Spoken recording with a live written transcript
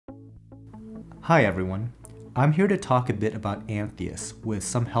Hi everyone, I'm here to talk a bit about Anthias with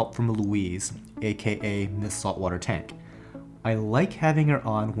some help from Louise, aka Miss SaltwaterTank. I like having her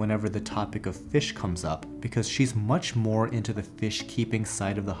on whenever the topic of fish comes up because she's much more into the fish keeping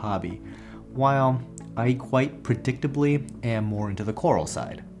side of the hobby, while I quite predictably am more into the coral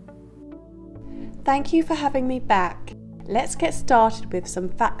side. Thank you for having me back. Let's get started with some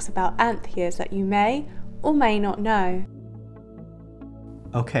facts about Anthias that you may or may not know.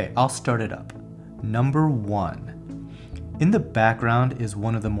 Okay, I'll start it up. Number 1. In the background is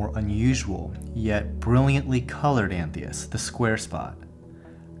one of the more unusual, yet brilliantly colored Anthias, the square spot.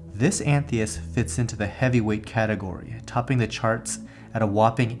 This Anthias fits into the heavyweight category, topping the charts at a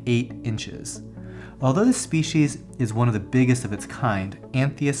whopping 8 inches. Although this species is one of the biggest of its kind,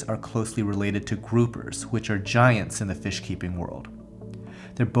 Anthias are closely related to groupers, which are giants in the fish-keeping world.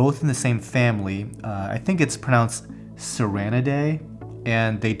 They're both in the same family, I think it's pronounced Serranidae,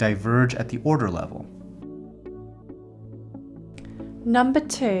 and they diverge at the order level. Number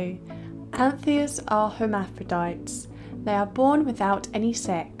 2. Anthias are hermaphrodites. They are born without any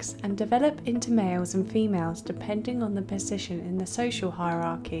sex and develop into males and females depending on the position in the social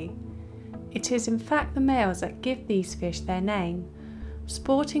hierarchy. It is in fact the males that give these fish their name,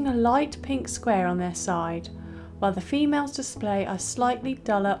 sporting a light pink square on their side, while the females display a slightly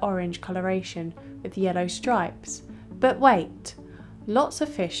duller orange coloration with yellow stripes. But wait! Lots of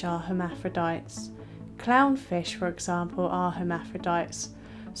fish are hermaphrodites. Clownfish, for example, are hermaphrodites.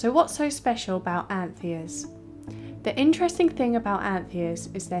 So what's so special about Anthias? The interesting thing about Anthias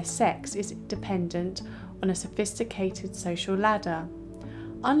is their sex is dependent on a sophisticated social ladder.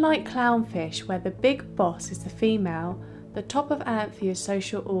 Unlike clownfish, where the big boss is the female, the top of Anthias'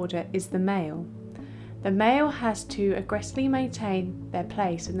 social order is the male. The male has to aggressively maintain their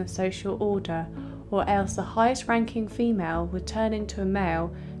place in the social order, or else the highest ranking female would turn into a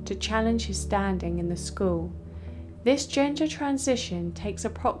male to challenge his standing in the school. This gender transition takes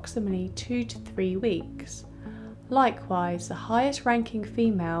approximately 2 to 3 weeks. Likewise, the highest ranking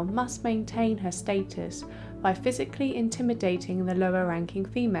female must maintain her status by physically intimidating the lower ranking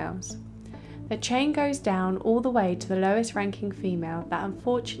females. The chain goes down all the way to the lowest ranking female that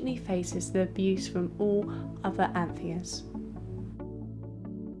unfortunately faces the abuse from all other Anthias.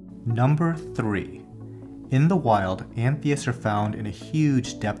 Number 3. In the wild, Anthias are found in a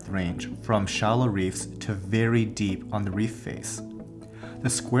huge depth range, from shallow reefs to very deep on the reef face. The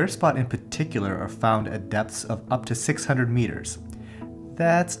square spot in particular are found at depths of up to 600 meters.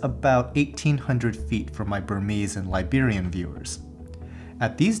 That's about 1,800 feet for my Burmese and Liberian viewers.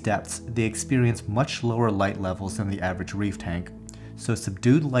 At these depths, they experience much lower light levels than the average reef tank, so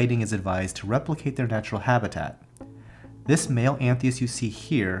subdued lighting is advised to replicate their natural habitat. This male Anthias you see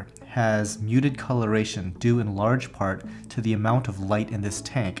here has muted coloration due in large part to the amount of light in this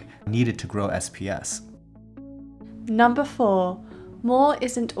tank needed to grow SPS. Number 4. More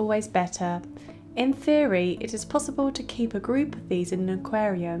isn't always better. In theory, it is possible to keep a group of these in an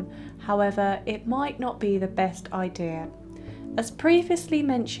aquarium, however, it might not be the best idea. As previously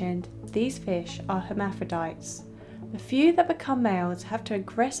mentioned, these fish are hermaphrodites. The few that become males have to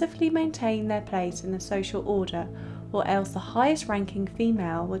aggressively maintain their place in the social order, or else the highest ranking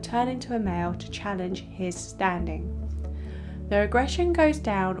female will turn into a male to challenge his standing. Their aggression goes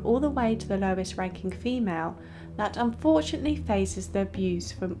down all the way to the lowest ranking female that unfortunately faces the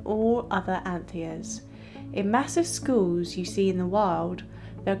abuse from all other Anthias. In massive schools you see in the wild,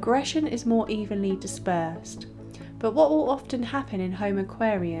 the aggression is more evenly dispersed. But what will often happen in home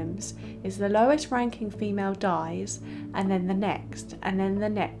aquariums is the lowest ranking female dies, and then the next, and then the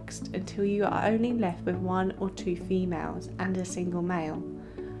next, until you are only left with 1 or 2 females and a single male.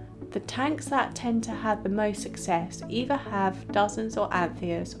 The tanks that tend to have the most success either have dozens or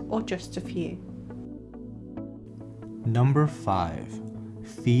Anthias or just a few. Number 5.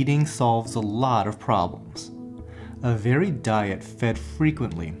 Feeding solves a lot of problems. A varied diet fed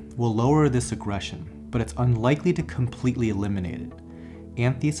frequently will lower this aggression, but it's unlikely to completely eliminate it.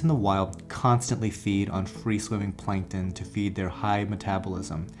 Anthias in the wild constantly feed on free-swimming plankton to feed their high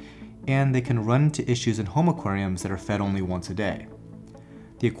metabolism, and they can run into issues in home aquariums that are fed only once a day.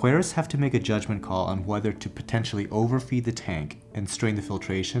 The aquarists have to make a judgment call on whether to potentially overfeed the tank and strain the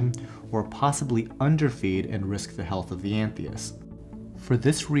filtration, or possibly underfeed and risk the health of the Anthias. For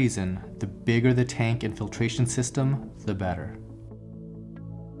this reason, the bigger the tank and filtration system, the better.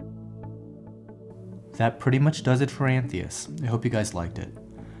 That pretty much does it for Anthias. I hope you guys liked it.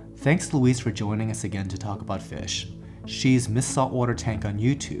 Thanks Louise for joining us again to talk about fish. She's Miss SaltwaterTank on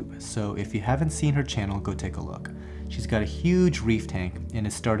YouTube, so if you haven't seen her channel, go take a look. She's got a huge reef tank and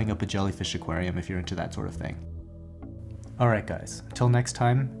is starting up a jellyfish aquarium if you're into that sort of thing. Alright guys, until next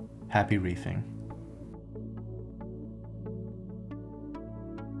time, Happy reefing.